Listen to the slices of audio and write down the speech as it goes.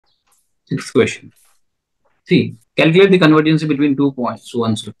Sixth question. See, calculate the convergence between 2 points. So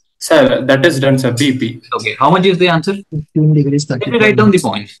answer. Sir, that is done, sir. BP. Okay, how much is the answer? 15 degrees. Let me write down the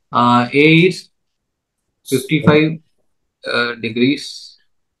points. A is 55 degrees,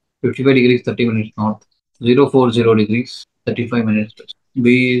 55 degrees, 30 minutes north, 040 degrees, 35 minutes west.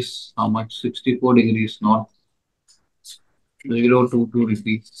 B is how much? 64 degrees north, 022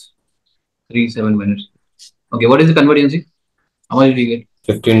 degrees, 37 minutes. Okay, what is the convergence? How much did you get?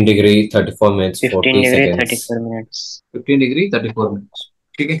 15 degree, 34 minutes, 15 40 degree, seconds. 34 minutes. 15 degree, 34 minutes.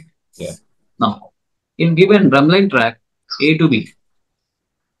 Okay. Yeah. Now, in given drumline track A to B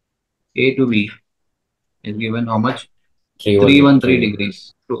is given how much? 313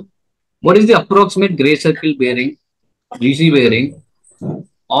 degrees. True. What is the approximate gray circle bearing, GC bearing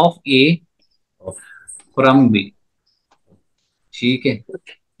of A from B? Okay.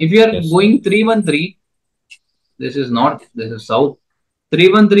 If you are going 313, this is north, this is south.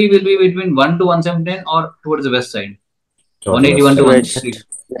 313 will be between 1 to 117 or towards the west side. 181 to 160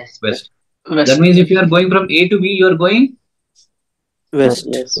 west. That means if you are going from A to B, you are going west.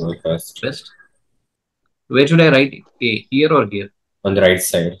 West. Where should I write A? Here or here? On the right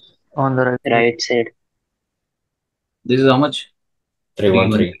side. On the Right side. This is how much?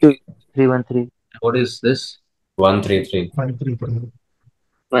 313. 313. What is this? 133.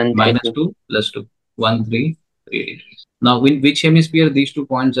 1 Minus 2 plus 2. 133 degrees. Now, in which hemisphere these 2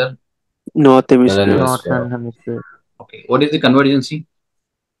 points are? North hemisphere. Northern hemisphere. Okay. What is the convergence?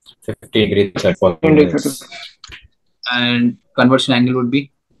 50 degree, 34 minutes. And conversion angle would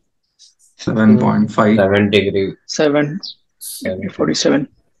be? 7.5. 7 degree. 47.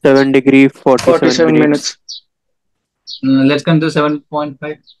 7 degree, 47 minutes. Let's come to 7.5.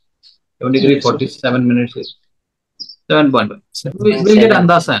 7 degree, 47 minutes. 7.5. We'll get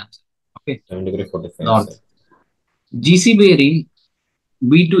Andasa. Okay. 7 degree, 45. North. GC bearing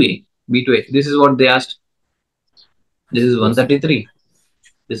B to A. This is what they asked. This is 133.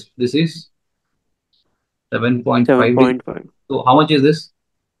 This is 7.5. So how much is this?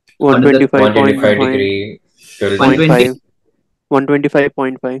 125 degree. 125.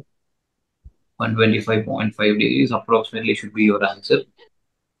 125.5. 125.5 degrees approximately should be your answer.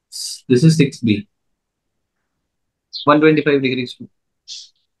 This is 6B. 125 degrees.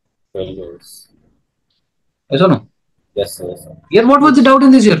 Yes Yes or no? Yes, sir. Here, what was the doubt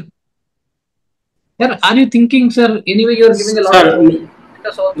in this year? Sir, are you thinking, sir? Anyway, you are giving a lot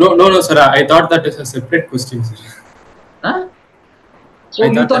of. No, sir. I thought that is a separate question, sir. Huh? So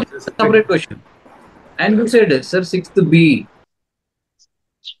you thought it was a separate question. And you said, sir, 6th B.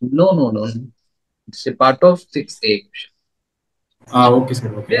 No. It's a part of 6A. Okay, sir.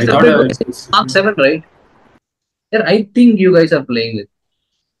 Okay. I thought Mark 7, right? Sir, I think you guys are playing with.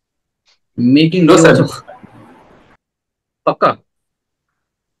 Making no, sir. Pakka.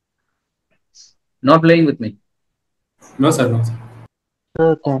 Not playing with me. No, sir.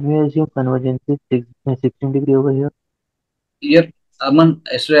 Sir, can we assume convergence is 16 degree over here? Here, Aman,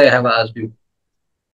 yesterday I have asked you.